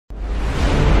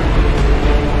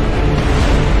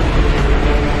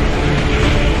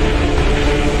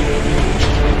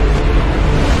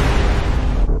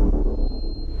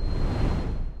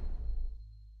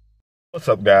What's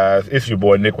up, guys? It's your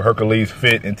boy Nick with Hercules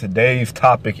Fit, and today's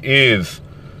topic is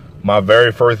my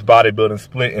very first bodybuilding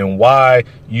split and why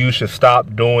you should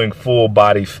stop doing full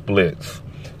body splits.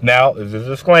 Now, as a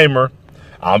disclaimer,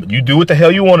 you do what the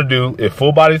hell you want to do. If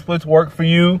full body splits work for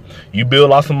you, you build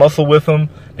lots of muscle with them,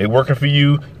 they're working for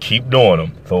you, keep doing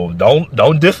them. So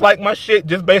don't dislike my shit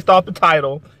just based off the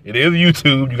title. It is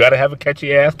YouTube. You got to have a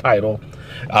catchy ass title.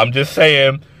 I'm just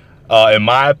saying, in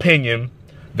my opinion,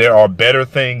 there are better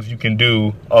things you can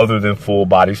do other than full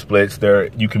body splits.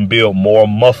 You can build more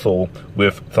muscle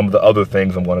with some of the other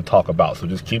things I'm going to talk about. So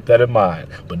just keep that in mind.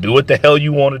 But do what the hell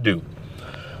you want to do.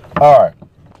 All right.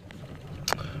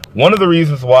 One of the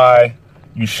reasons why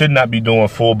you should not be doing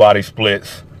full body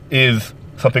splits is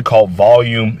something called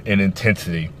volume and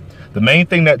intensity. The main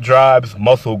thing that drives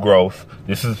muscle growth,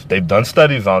 they've done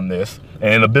studies on this,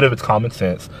 and a bit of it's common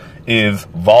sense, is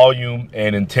volume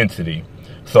and intensity.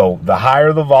 So the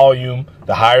higher the volume,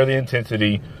 the higher the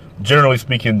intensity, generally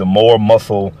speaking, the more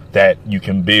muscle that you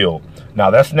can build. Now,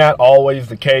 that's not always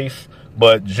the case,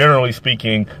 but generally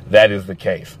speaking, that is the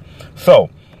case. So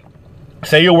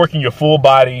say you're working your full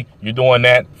body, you're doing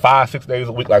that 5-6 days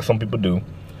a week like some people do.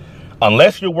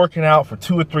 Unless you're working out for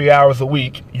 2 or 3 hours a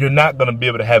week, you're not going to be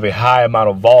able to have a high amount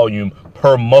of volume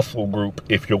per muscle group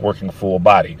if you're working full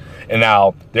body. And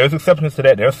now, there's exceptions to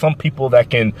that. There's some people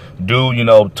that can do,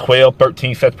 12,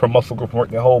 13 sets per muscle group and work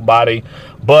their whole body.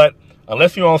 But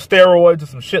unless you're on steroids or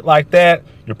some shit like that,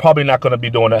 you're probably not going to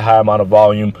be doing that high amount of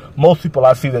volume. Most people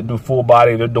I see that do full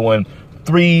body, they're doing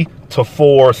 3 to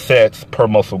 4 sets per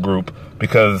muscle group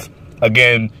because,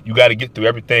 again, you got to get through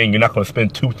everything. You're not going to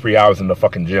spend 2-3 hours in the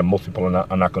fucking gym. Most people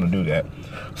are not going to do that.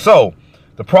 So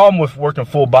the problem with working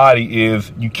full body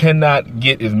is you cannot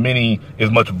get as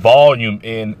much volume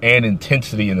in and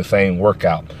intensity in the same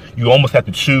workout. You almost have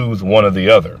to choose one or the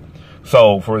other.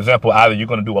 So, for example, either you're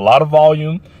going to do a lot of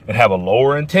volume and have a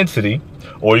lower intensity,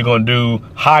 or you're going to do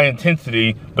high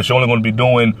intensity, but you're only going to be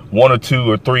doing 1 or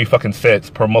 2 or 3 fucking sets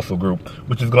per muscle group,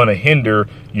 which is going to hinder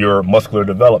your muscular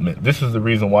development. This is the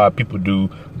reason why people do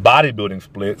bodybuilding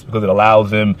splits, because it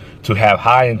allows them to have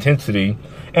high intensity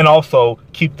and also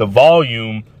keep the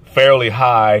volume fairly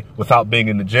high without being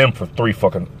in the gym for three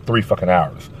fucking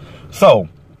hours. So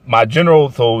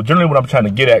generally what I'm trying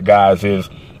to get at, guys, is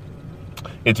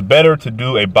it's better to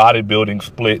do a bodybuilding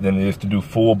split than it is to do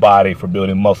full body for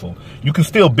building muscle. You can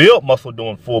still build muscle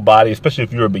doing full body, especially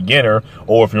if you're a beginner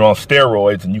or if you're on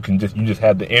steroids and you just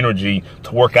have the energy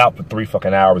to work out for 3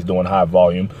 fucking hours doing high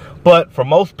volume. But for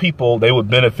most people, they would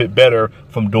benefit better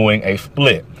from doing a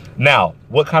split. Now,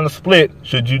 what kind of split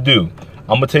should you do?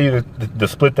 I'm going to tell you the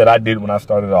split that I did when I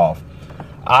started off.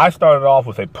 I started off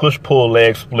with a push-pull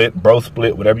leg split, bro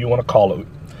split, whatever you want to call it.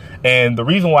 And the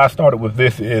reason why I started with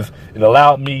this is it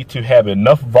allowed me to have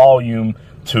enough volume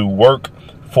to work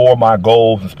for my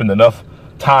goals and spend enough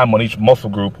time on each muscle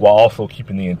group while also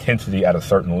keeping the intensity at a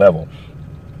certain level.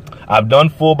 I've done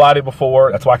full body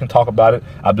before, that's why I can talk about it.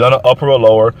 I've done an upper or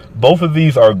lower. Both of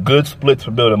these are good splits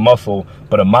for building muscle,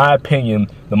 but in my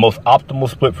opinion, the most optimal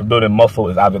split for building muscle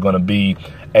is either going to be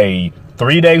a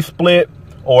 3-day split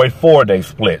or a 4-day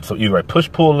split. So either a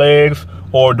push-pull legs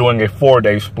or doing a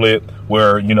 4-day split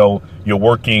where, you're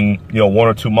working, 1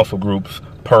 or 2 muscle groups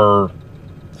per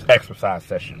exercise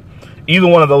session. Either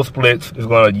one of those splits is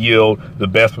going to yield the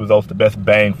best results, the best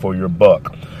bang for your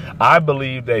buck. I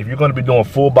believe that if you're going to be doing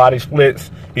full body splits,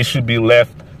 it should be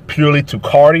left purely to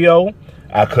cardio,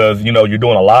 because you're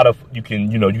doing a lot of, you can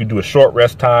do a short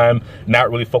rest time,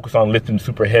 not really focus on lifting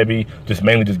super heavy, just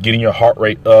mainly just getting your heart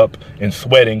rate up and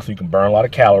sweating so you can burn a lot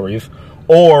of calories.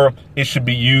 Or it should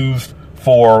be used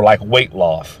for like weight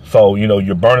loss. So,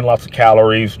 you're burning lots of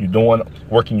calories,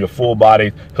 working your full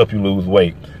body, help you lose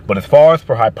weight. But as far as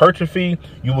for hypertrophy,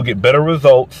 you will get better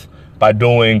results by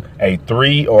doing a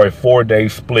 3 or a 4-day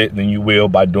split than you will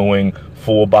by doing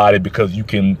full body, because you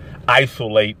can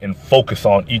isolate and focus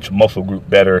on each muscle group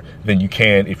better than you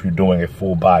can if you're doing a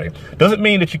full body. Doesn't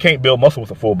mean that you can't build muscle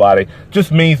with a full body,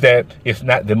 just means that it's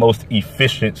not the most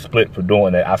efficient split for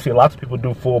doing that. I see lots of people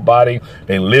do full body,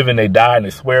 they live and they die and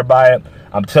they swear by it.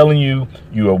 I'm telling you,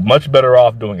 you are much better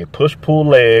off doing a push-pull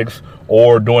legs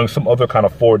or doing some other kind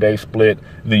of 4-day split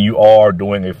than you are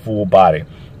doing a full body.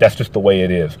 That's just the way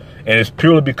it is. And it's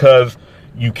purely because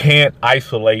you can't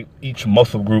isolate each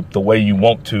muscle group the way you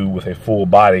want to with a full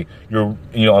body.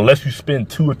 Unless you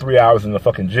spend 2 or 3 hours in the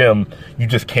fucking gym, you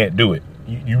just can't do it.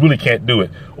 You really can't do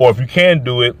it. Or if you can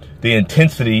do it, the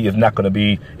intensity is not going to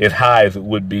be as high as it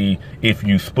would be if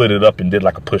you split it up and did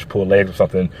like a push-pull legs or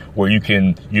something, where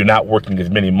you're not working as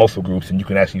many muscle groups and you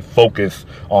can actually focus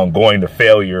on going to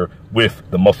failure with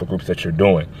the muscle groups that you're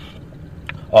doing.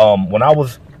 When I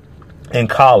was in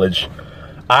college,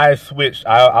 I switched.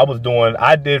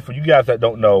 For you guys that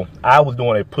don't know, I was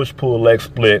doing a push-pull leg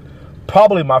split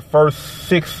probably my first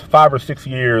 5 or 6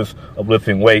 years of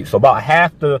lifting weights. So about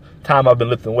half the time I've been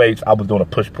lifting weights, I was doing a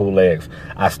push-pull legs.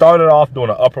 I started off doing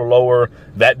an upper-lower.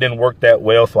 That didn't work that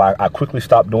well, so I quickly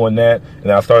stopped doing that. And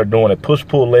then I started doing a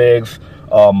push-pull legs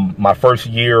my first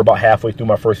year, about halfway through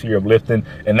my first year of lifting.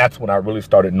 And that's when I really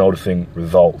started noticing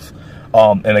results.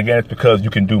 And again, it's because you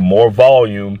can do more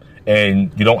volume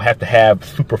and you don't have to have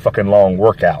super fucking long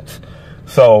workouts.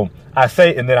 So I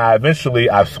say, and then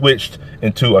I switched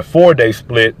into a 4-day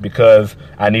split because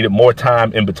I needed more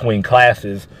time in between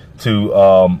classes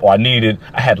I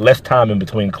had less time in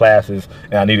between classes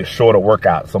and I needed shorter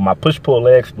workouts. So my push-pull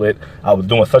leg split, I was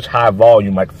doing such high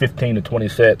volume, like 15 to 20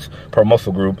 sets per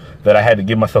muscle group, that I had to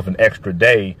give myself an extra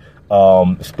day,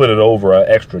 split it over an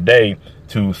extra day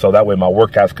so that way my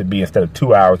workouts could be, instead of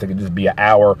 2 hours, they could just be an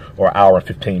hour or an hour and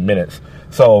 15 minutes.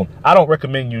 So I don't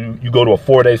recommend you go to a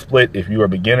 4-day split if you're a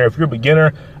beginner. If you're a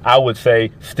beginner, I would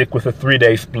say stick with a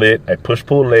 3-day split at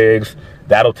push-pull legs.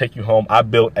 That'll take you home. I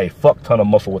built a fuck ton of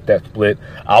muscle with that split.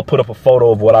 I'll put up a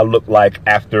photo of what I look like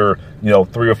after 3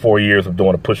 or 4 years of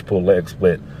doing a push-pull leg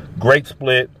split. Great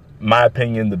split. My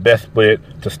opinion, the best split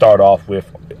to start off with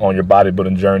on your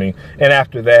bodybuilding journey. And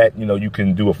after that, you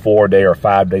can do a 4-day or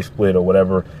 5-day split or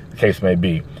whatever the case may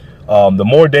be. The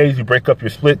more days you break up your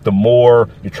split, the more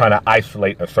you're trying to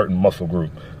isolate a certain muscle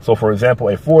group. So for example,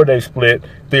 a 4-day split,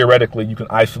 theoretically, you can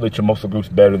isolate your muscle groups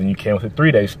better than you can with a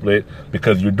 3-day split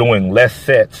because you're doing less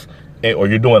sets or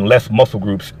you're doing less muscle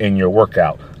groups in your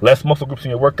workout. Less muscle groups in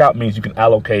your workout means you can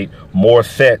allocate more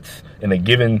sets in a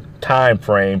given time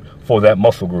frame for that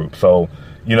muscle group. So,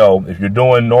 if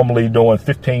you're normally doing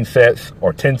 15 sets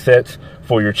or 10 sets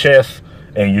for your chest,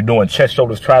 and you're doing chest,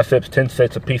 shoulders, triceps, 10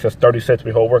 sets a piece, that's 30 sets for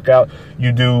your whole workout.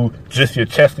 You do just your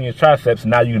chest and your triceps.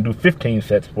 Now you can do 15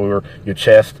 sets for your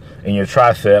chest and your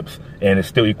triceps, and it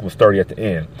still equals 30 at the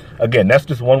end. Again, that's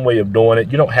just one way of doing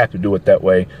it. You don't have to do it that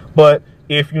way. But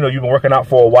if, you've been working out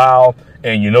for a while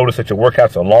and you notice that your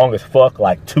workouts are long as fuck,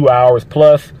 like 2 hours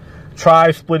plus,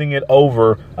 try splitting it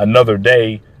over another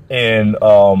day and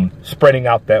spreading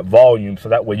out that volume so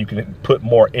that way you can put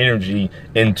more energy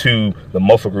into the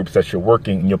muscle groups that you're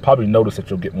working, and you'll probably notice that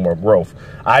you'll get more growth.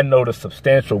 I noticed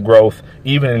substantial growth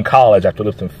even in college after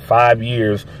lifting 5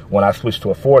 years when I switched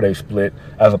to a 4-day split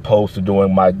as opposed to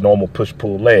doing my normal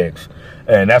push-pull legs.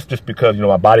 And that's just because,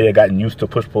 my body had gotten used to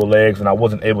push-pull legs and I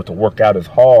wasn't able to work out as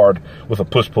hard with a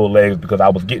push-pull legs because I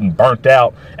was getting burnt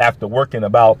out after working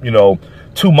about,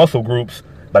 2 muscle groups.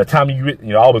 By the time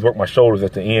I always work my shoulders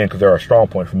at the end because they're a strong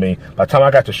point for me. By the time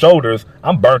I got to shoulders,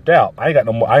 I'm burnt out. I ain't got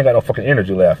no fucking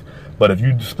energy left. But if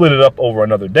you split it up over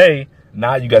another day,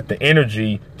 now you got the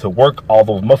energy to work all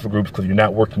those muscle groups because you're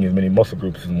not working as many muscle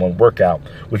groups in one workout.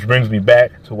 Which brings me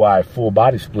back to why a full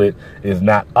body split is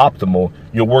not optimal.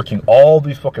 You're working all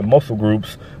these fucking muscle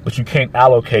groups, but you can't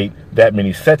allocate that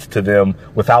many sets to them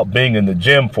without being in the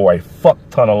gym for a fuck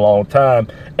ton of long time.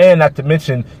 And not to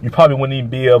mention, you probably wouldn't even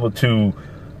be able to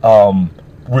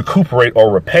recuperate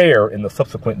or repair in the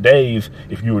subsequent days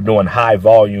if you were doing high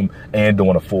volume and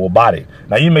doing a full body.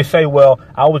 Now you may say, well,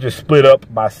 I would just split up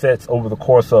my sets over the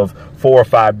course of 4 or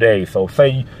 5 days. So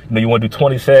say you want to do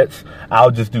 20 sets, I'll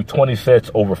just do 20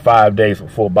 sets over 5 days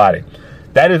with full body.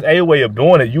 That is a way of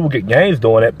doing it. You will get gains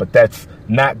doing it, but that's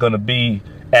not going to be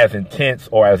as intense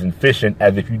or as efficient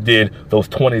as if you did those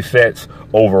 20 sets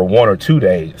over 1 or 2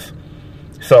 days.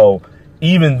 So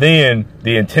even then,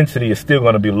 the intensity is still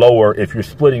going to be lower if you're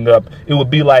splitting up. It would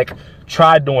be like,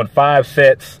 try doing 5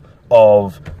 sets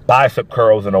of bicep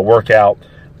curls in a workout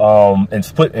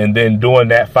and then doing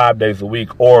that 5 days a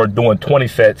week, or doing 20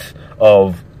 sets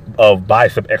of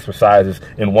bicep exercises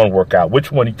in one workout.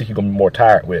 Which one do you think you're going to be more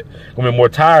tired with? You're going to be more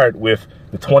tired with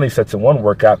the 20 sets in one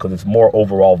workout because it's more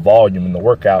overall volume in the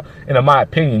workout. And in my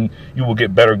opinion, you will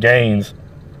get better gains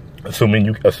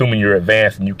assuming you're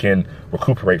advanced and you can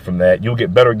recuperate from that. You'll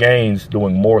get better gains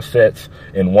doing more sets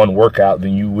in one workout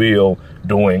than you will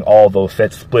doing all those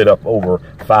sets split up over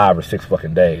 5 or 6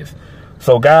 fucking days.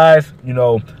 So guys,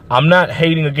 I'm not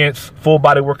hating against full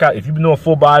body workout. If you've been doing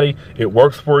full body, it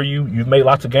works for you, you've made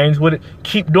lots of gains with it,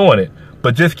 keep doing it.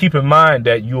 But just keep in mind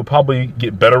that you will probably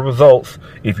get better results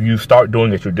if you start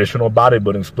doing a traditional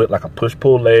bodybuilding split, like a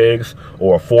push-pull legs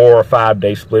or a 4 or 5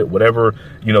 day split, whatever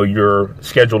your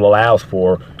schedule allows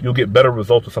for. You'll get better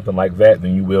results with something like that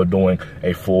than you will doing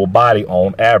a full body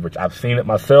on average. I've seen it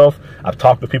myself. I've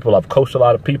talked to people. I've coached a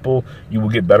lot of people. You will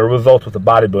get better results with a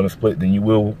bodybuilding split than you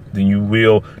will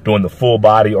doing the full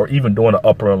body or even doing the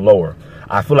upper and lower.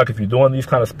 I feel like if you're doing these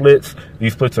kind of splits,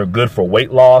 these splits are good for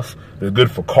weight loss. They're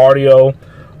good for cardio.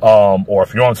 or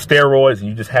if you're on steroids and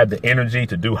you just have the energy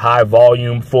to do high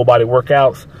volume, full body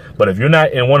workouts. But if you're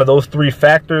not in one of those 3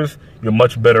 factors, you're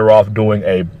much better off doing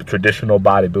a traditional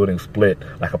bodybuilding split,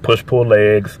 like a push-pull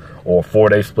legs or a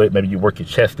 4-day split. Maybe you work your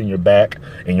chest and your back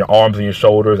and your arms and your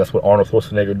shoulders. That's what Arnold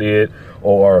Schwarzenegger did.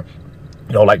 Or,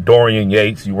 you know, like Dorian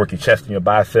Yates, you work your chest and your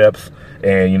biceps,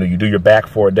 and, you know, you do your back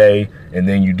for a day, and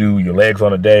then you do your legs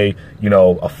on a day. You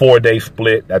know, a 4-day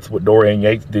split. That's what Dorian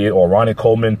Yates did. Or Ronnie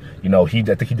Coleman, you know, I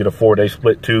think he did a 4-day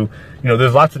split too. You know,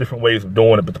 there's lots of different ways of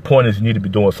doing it, but the point is you need to be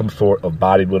doing some sort of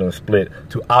bodybuilding split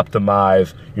to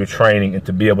optimize your training and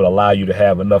to be able to allow you to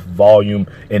have enough volume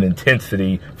and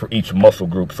intensity for each muscle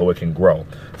group so it can grow.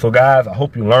 So guys, I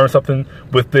hope you learned something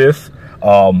with this.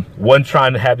 Wasn't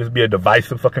trying to have this be a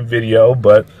divisive fucking video,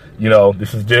 but, you know,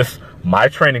 this is just my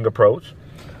training approach.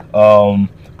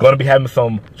 Going to be having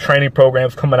some training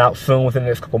programs coming out soon within the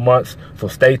next couple months, so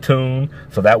stay tuned.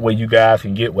 So that way you guys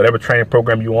can get whatever training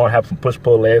program you want. Have some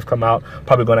push-pull legs come out.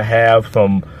 Probably going to have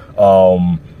some,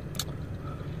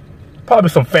 probably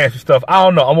some fancy stuff. I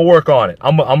don't know. I'm gonna work on it.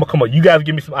 I'm gonna come up. You guys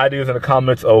give me some ideas in the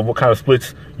comments of what kind of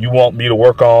splits you want me to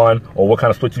work on, or what kind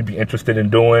of splits you'd be interested in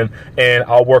doing, and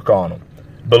I'll work on them.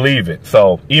 Believe it.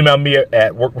 So email me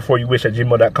at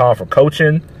workbeforeyouwish@gmail.com for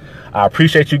coaching. I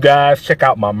appreciate you guys. Check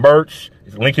out my merch.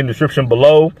 It's linked in the description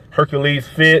below. Hercules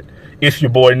Fit. It's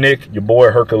your boy Nick, your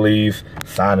boy Hercules,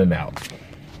 signing out.